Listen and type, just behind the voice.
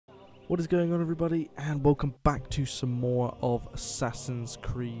What is going on, everybody, and welcome back to some more of Assassin's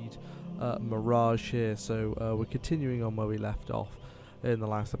Creed Mirage here. So we're continuing on where we left off in the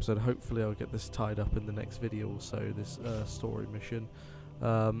last episode. Hopefully I'll get this tied up in the next video or so, this story mission.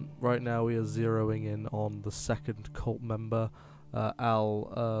 Right now we are zeroing in on the second cult member, Rabisu.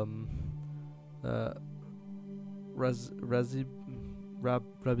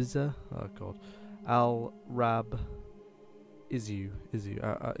 Oh god,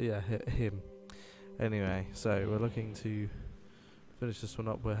 yeah, him. Anyway, so we're looking to finish this one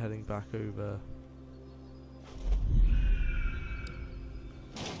up. We're heading back over.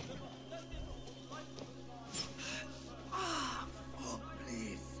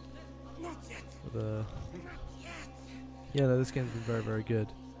 Please, not yet. Yeah, no, this game's been very, very good.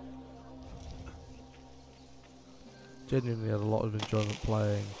 Genuinely had a lot of enjoyment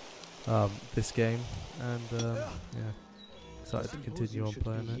playing this game, and yeah, excited to continue on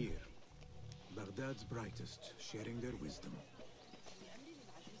playing it. Baghdad's brightest, sharing their wisdom.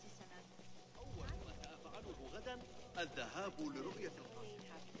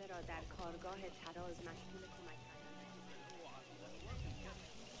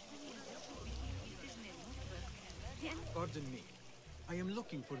 Pardon me. I am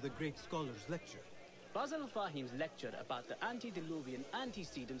looking for the great scholar's lecture. Basil Fahim's lecture about the antediluvian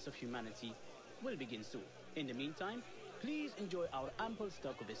antecedents of humanity will begin soon. In the meantime, please enjoy our ample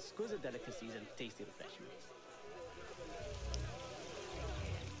stock of exquisite delicacies and tasty refreshments.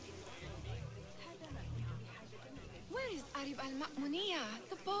 Where is Arib al-Ma'muniya,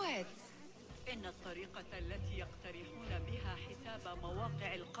 the poet? إن الطريقة التي يقترحون بها حساب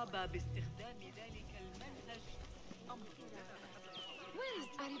مواقع القبا باستخدام ذلك المنهج أمر. Where is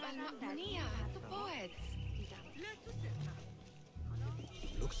Arib al-Ma'muniya, the poet?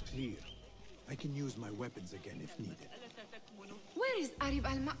 Looks clear. I can use my weapons again if needed. Where is Arib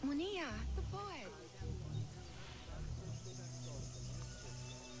al-Ma'muniya, the poet?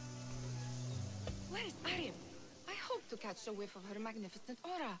 Where is Arib? I hope to catch a whiff of her magnificent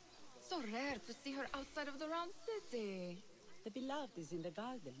aura. So rare to see her outside of the round city. The beloved is in the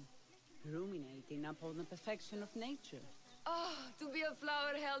garden, ruminating upon the perfection of nature. Oh, to be a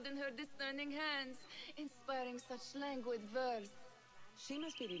flower held in her discerning hands, inspiring such languid verse. She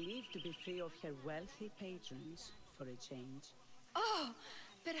must be relieved to be free of her wealthy patrons for a change. Oh,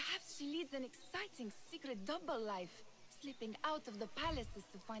 perhaps she leads an exciting secret double life, slipping out of the palaces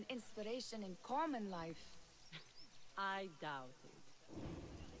to find inspiration in common life. I doubt it.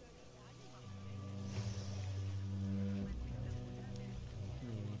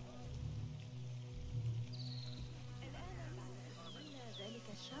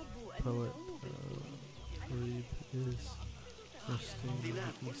 Poet Reeb is resting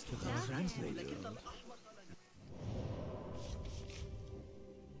east of us. Translator.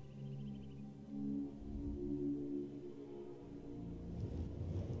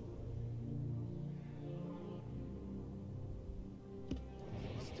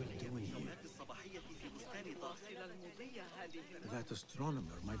 Still doing here. That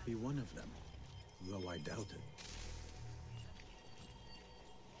astronomer might be one of them, though I doubt it.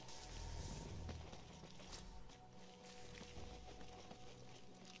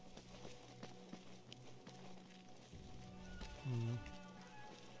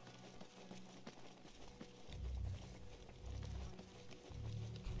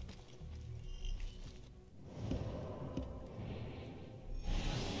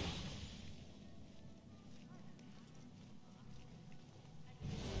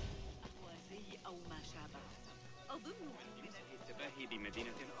 أو ما شابه. أظن من الانتباه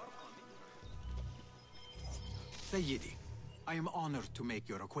بمدينة أرقى. Sayyidi, I am honored to make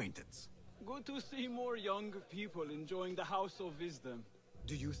your acquaintance. Good to see more young people enjoying the House of Wisdom.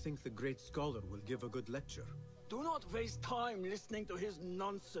 Do you think the great scholar will give a good lecture? Do not waste time listening to his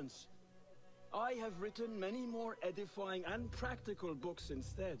nonsense. I have written many more edifying and practical books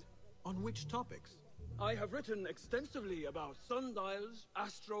instead. On which topics? I have written extensively about sundials,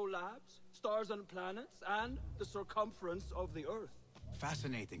 astrolabes, stars and planets, and the circumference of the Earth.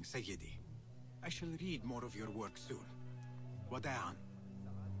 Fascinating, Sayyidi. I shall read more of your work soon. Wada'an.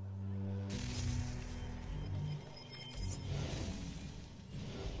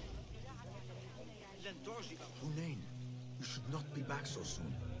 Hunain, you should not be back so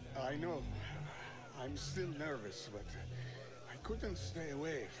soon. I know. I'm still nervous, but I couldn't stay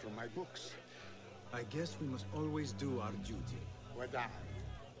away from my books. I guess we must always do our duty. Wada'an.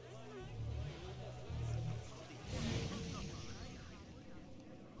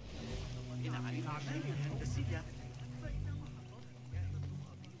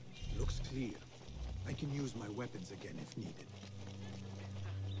 Looks clear. I can use my weapons again if needed.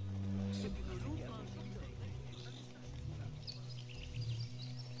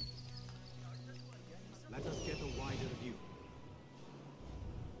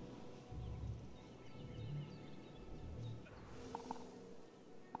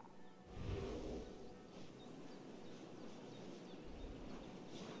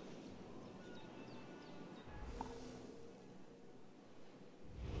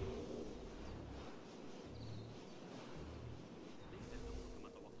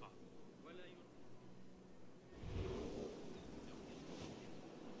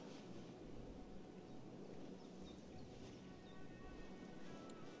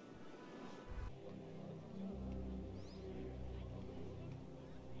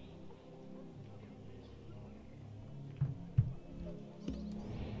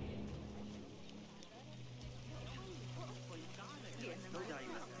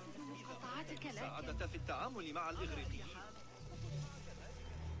 مع الإغريقيين.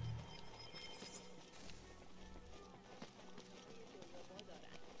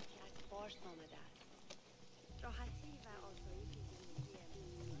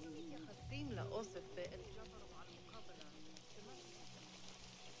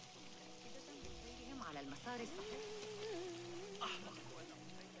 على المسار الصحيح. أحمق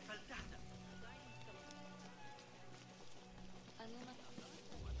فلتحت.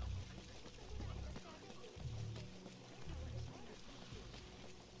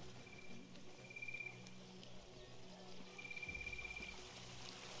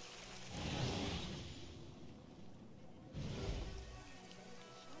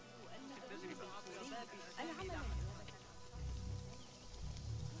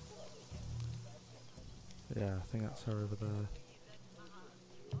 Yeah, I think that's her over there.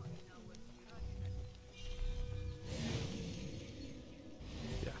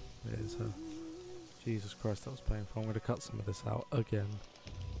 Yeah, it is her. Jesus Christ, that was painful. I'm going to cut some of this out again.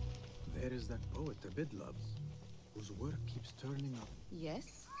 There is that poet the bid loves, whose work keeps turning up.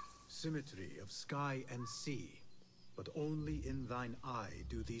 Yes? Symmetry of sky and sea, but only in thine eye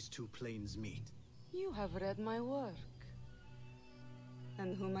do these two planes meet. You have read my work.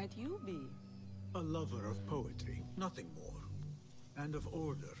 And who might you be? A lover of poetry, nothing more. And of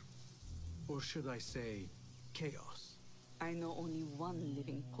order. Or should I say, chaos. I know only one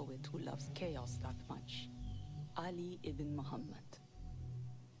living poet who loves chaos that much. Ali ibn Muhammad.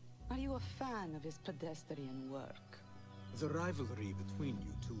 Are you a fan of his pedestrian work? The rivalry between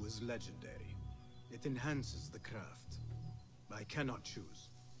you two is legendary. It enhances the craft. I cannot choose.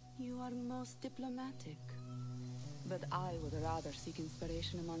 You are most diplomatic. But I would rather seek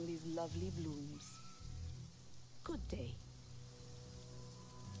inspiration among these lovely blooms. Good day.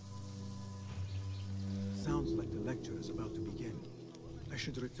 Sounds like the lecture is about to begin. I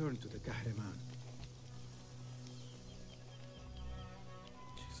should return to the Kahraman.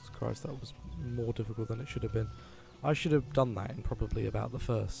 Jesus Christ, that was more difficult than it should have been. I should have done that in probably about the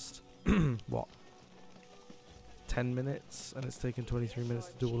first, what, 10 minutes? And it's taken 23 minutes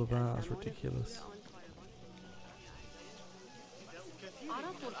to do all of that. That's ridiculous.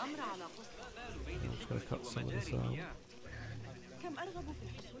 I'm just going to cut some of this out.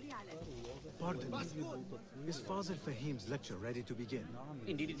 Pardon me. Is Fazil Fahim's lecture ready to begin?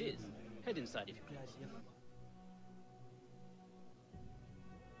 Indeed it is. Head inside if you please.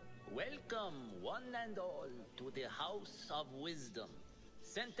 Welcome, one and all, to the House of Wisdom,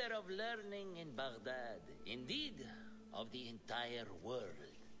 center of learning in Baghdad, indeed, of the entire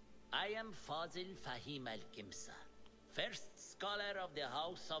world. I am Fazil Fahim al-Kimsa, first scholar of the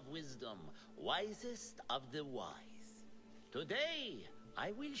House of Wisdom, wisest of the wise. Today,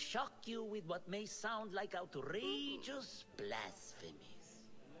 I will shock you with what may sound like outrageous blasphemies.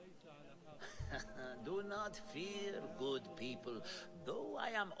 Do not fear, good people. Though I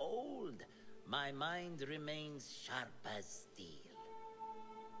am old, my mind remains sharp as steel.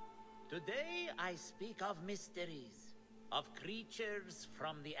 Today I speak of mysteries, of creatures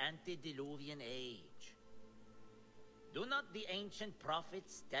from the antediluvian age. Do not the ancient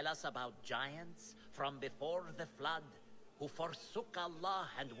prophets tell us about giants from before the flood who forsook Allah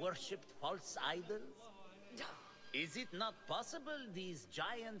and worshipped false idols? Is it not possible these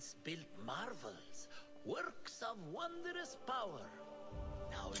giants built marvels, works of wondrous power,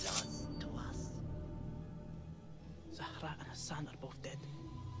 now lost to us? Zahra and Hassan are both dead,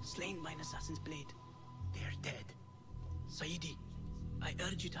 slain by an assassin's blade. They're dead. Sayyidi, I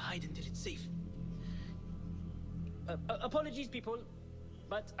urge you to hide until it's safe. Apologies, people,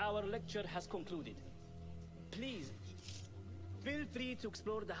 but our lecture has concluded. Please, feel free to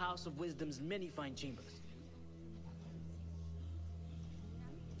explore the House of Wisdom's many fine chambers.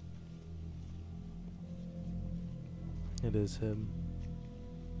 It is him.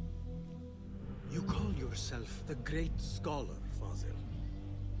 You call yourself the great scholar, Fazil.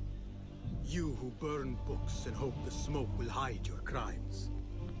 You who burn books and hope the smoke will hide your crimes.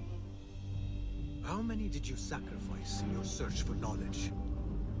 How many did you sacrifice in your search for knowledge?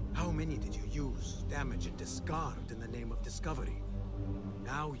 How many did you use, damage, and discard in the name of discovery?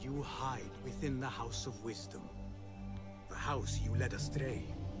 Now you hide within the House of Wisdom. The house you led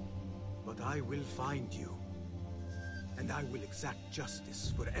astray. But I will find you. And I will exact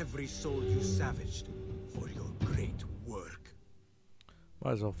justice for every soul you savaged for your great work.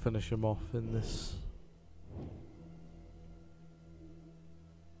 Might as well finish him off in this.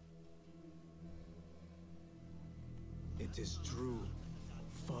 It is true.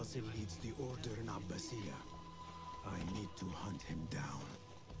 Fazil leads the order in Abbasiyya. I need to hunt him down.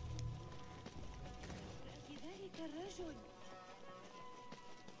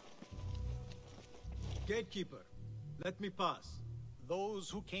 Gatekeeper, let me pass. Those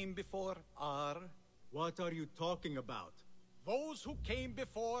who came before are... What are you talking about? Those who came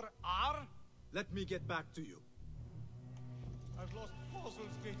before are... Let me get back to you. I've lost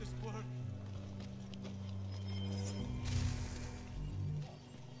Fossil's greatest work.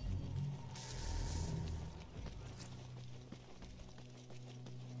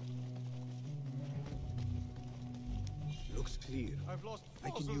 Looks clear. I've lost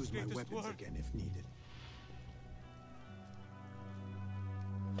I can Fossil's use my greatest weapons work. again if needed.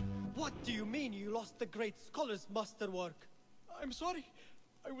 What do you mean you lost the great scholar's masterwork? I'm sorry.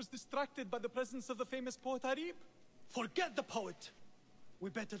 I was distracted by the presence of the famous poet Arib. Forget the poet! We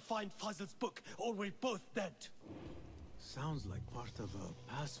better find Fazl's book, or we're both dead. Sounds like part of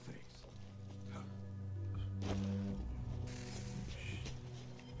a passphrase.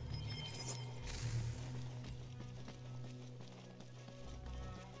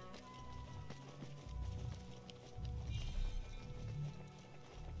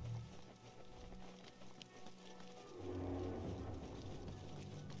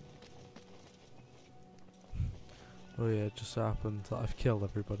 Oh yeah, it just so happened that I've killed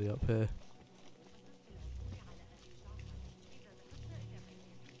everybody up here.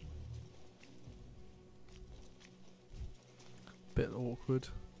 Bit awkward.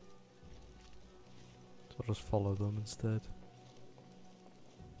 So I'll just follow them instead.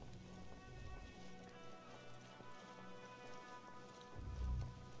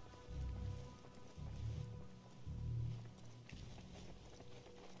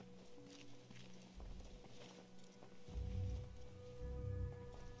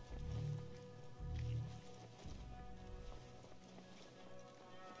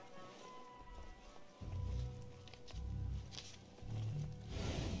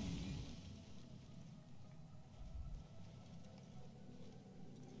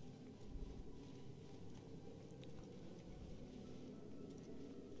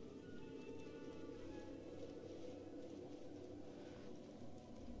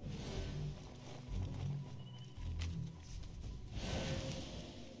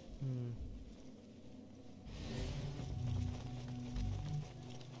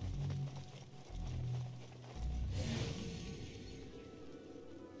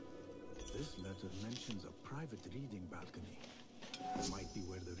 This letter mentions a private reading balcony. It might be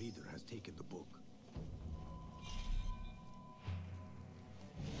where the reader has taken the book.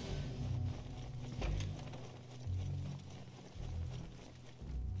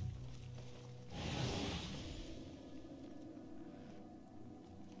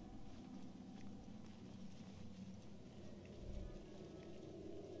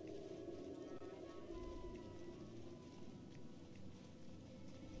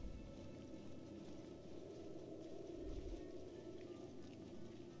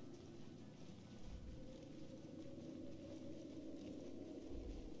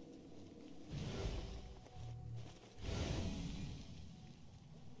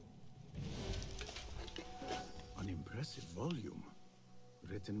 Impressive volume,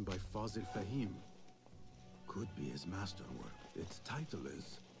 written by Fazil Fahim. Could be his masterwork. Its title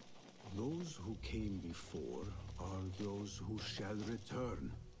is, Those Who Came Before Are Those Who Shall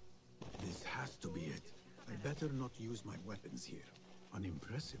Return. This has to be it. I better not use my weapons here. An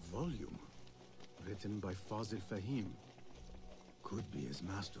impressive volume, written by Fazil Fahim. Could be his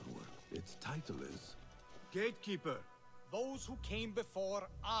masterwork. Its title is... Gatekeeper, those who came before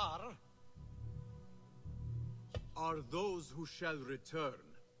are those who shall return.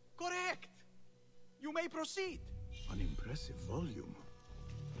 correct. You may proceed. An impressive volume,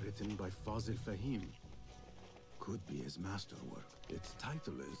 written by Fazil Fahim. Could be his masterwork. Its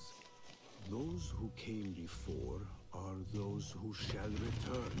title is, Those Who Came Before Are Those Who Shall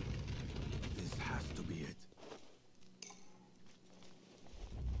Return. This has to be it.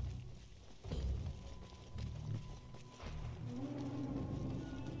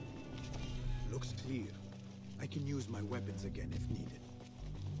 Looks clear. I can use my weapons again if needed.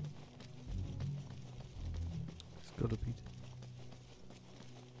 It's gotta be.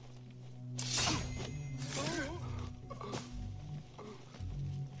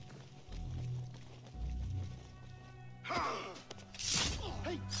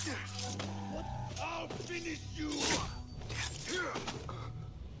 I'll finish you!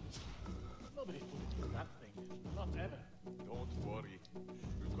 Nobody put it through that thing. Not ever. Don't worry.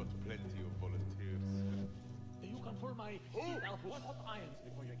 We've got plenty of volunteers. You can pull my feet out with hot irons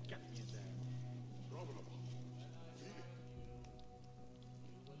before you get me in there.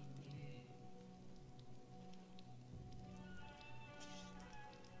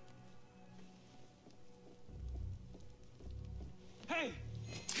 Hey!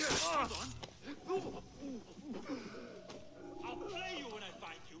 Hold on!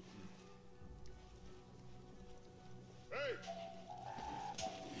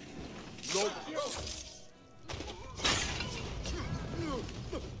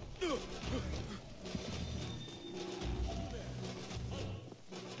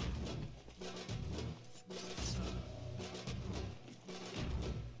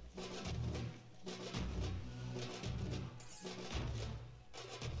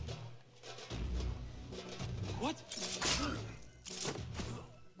 What?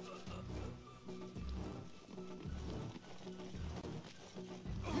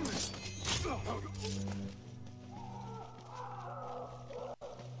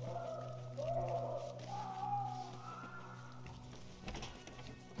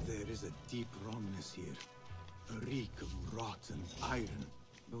 There is a deep wrongness here. A reek of rotten iron.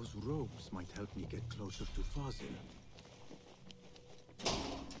 Those robes might help me get closer to Fazil.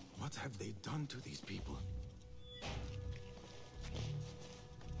 What have they done to these people?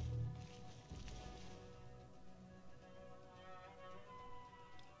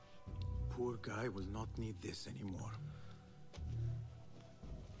 Poor guy will not need this anymore.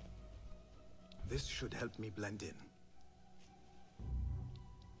 This should help me blend in.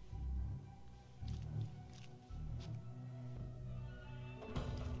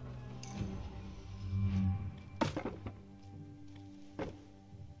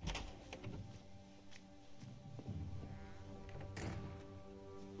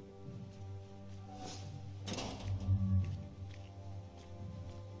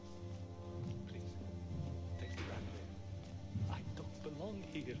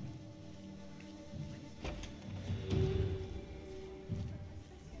 Here.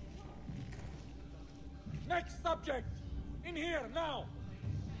 Next subject! In here, now!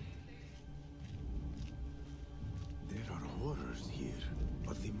 There are horrors here,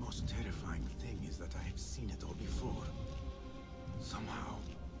 but the most terrifying thing is that I have seen it all before. Somehow.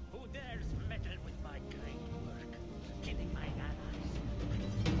 Who dares meddle with my great work? Killing my allies,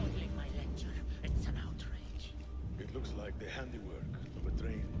 spoiling my lecture. It's an outrage. It looks like the handiwork of a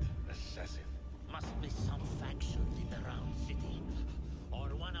trained assassin. Must be some faction in the Round City. Or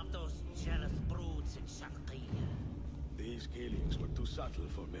one of those jealous broods in Sharqiyya. These killings were too subtle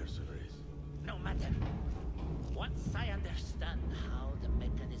for mercenaries. No matter. Once I understand how the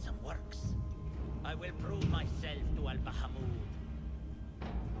mechanism works, I will prove myself to Al-Bahamud.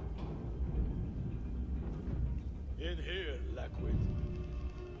 In here, Lackwit.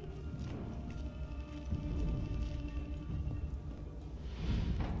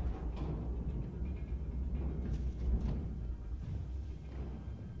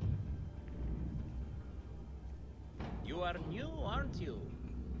 You are new, aren't you?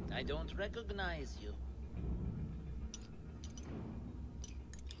 I don't recognize you.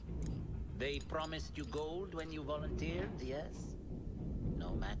 They promised you gold when you volunteered, yes?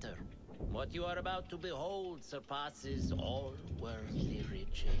 No matter. What you are about to behold surpasses all worldly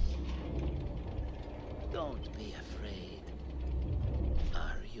riches. Don't be afraid.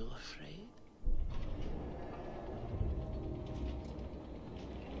 Are you afraid?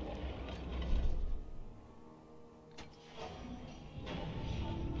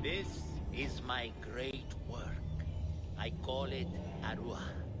 This is my great work. I call it Arua.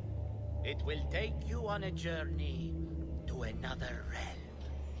 It will take you on a journey to another realm.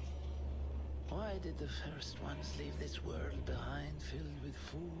 Why did the first ones leave this world behind, filled with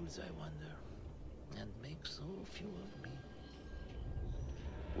fools, I wonder, and make so few of me?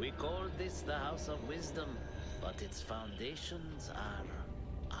 We call this the House of Wisdom, but its foundations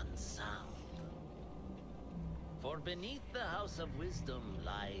are unsound. For beneath the House of Wisdom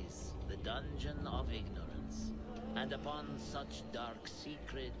lies the Dungeon of Ignorance, and upon such dark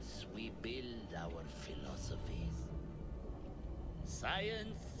secrets we build our philosophies.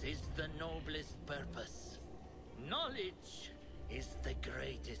 Science is the noblest purpose. Knowledge is the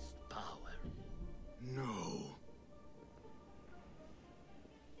greatest power. No.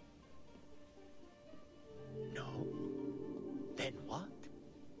 No? Then what?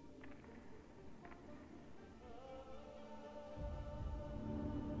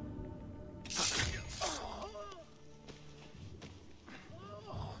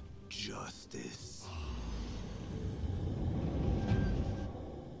 Justice.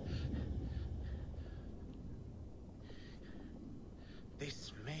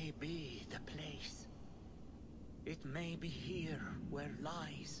 This may be the place. It may be here where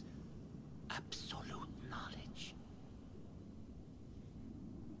lies absolute knowledge.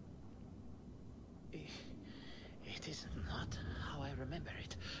 It is not how I remember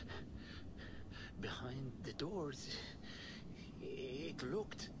it. Behind the doors, it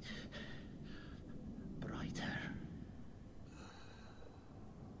looked brighter.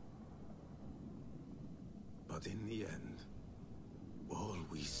 But in the end, all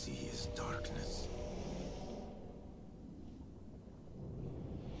we see is darkness.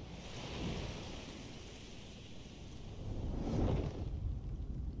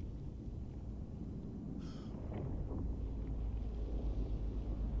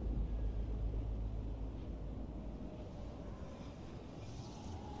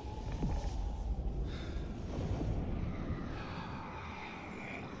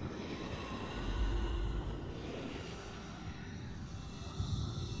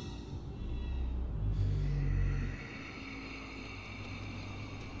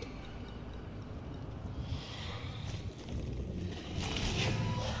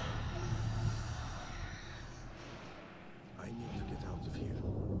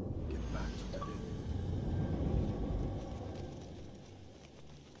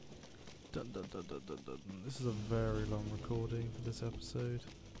 This is a very long recording for this episode.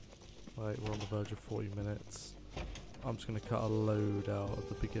 Like, we're on the verge of 40 minutes. I'm just going to cut a load out of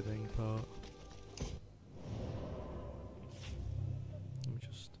the beginning part. Let me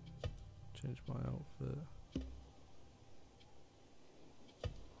just change my outfit.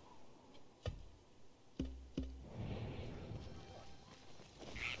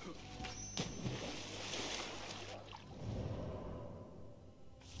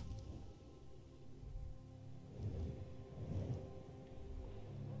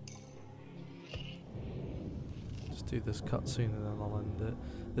 Do this cutscene and then I'll end it.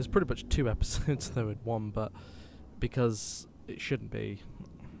 There's pretty much 2 episodes though in one, but because it shouldn't be.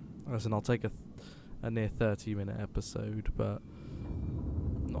 Listen, I'll take a near 30-minute episode, but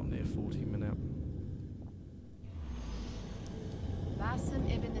not near 40-minute.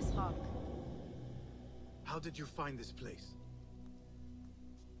 Basim ibn Ishaq. How did you find this place?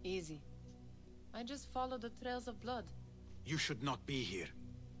 Easy. I just followed the trails of blood. You should not be here.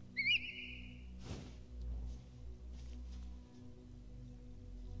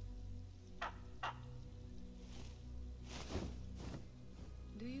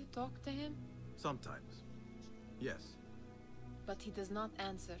 Talk to him? Sometimes. Yes. But he does not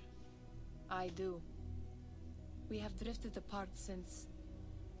answer. I do. We have drifted apart since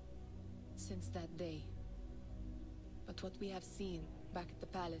that day. But what we have seen back at the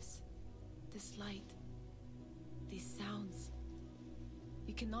palace, this light, these sounds,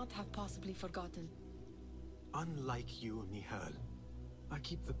 we cannot have possibly forgotten. Unlike you, Nihal, I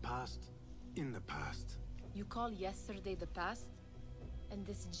keep the past in the past. You call yesterday the past? And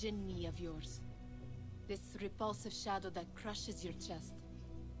this jinni of yours, this repulsive shadow that crushes your chest,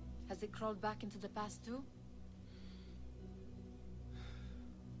 has it crawled back into the past too?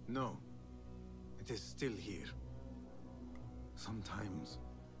 No, it is still here. Sometimes,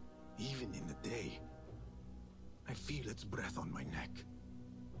 even in the day, I feel its breath on my neck.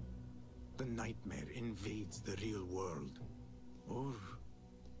 The nightmare invades the real world, or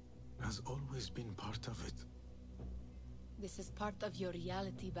has always been part of it. This is part of your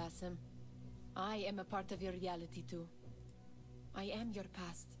reality, Basim. I am a part of your reality too. I am your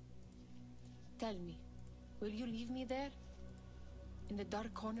past. Tell me, will you leave me there? In the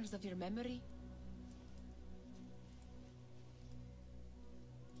dark corners of your memory?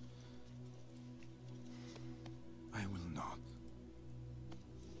 I will not.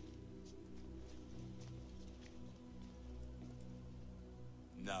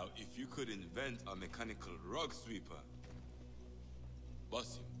 Now, if you could invent a mechanical rug sweeper,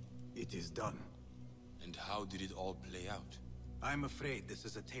 Basim. It is done. And how did it all play out? I'm afraid this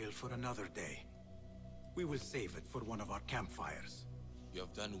is a tale for another day. We will save it for one of our campfires. You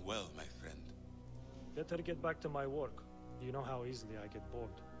have done well, my friend. Better get back to my work. You know how easily I get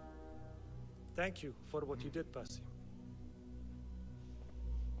bored. Thank you for what you did, Basim.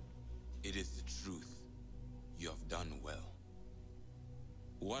 It is the truth. You have done well.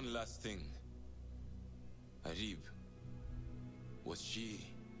 One last thing. Arib. Was she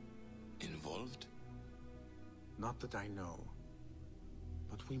involved? Not that I know,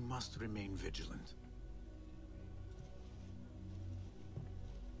 but we must remain vigilant.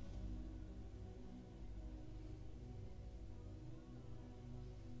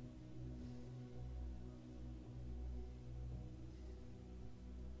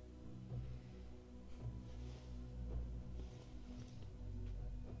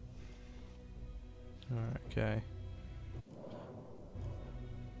 Okay.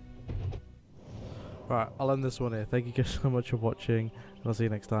 Right, I'll end this one here. Thank you guys so much for watching, and I'll see you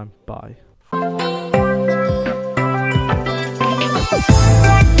next time. Bye.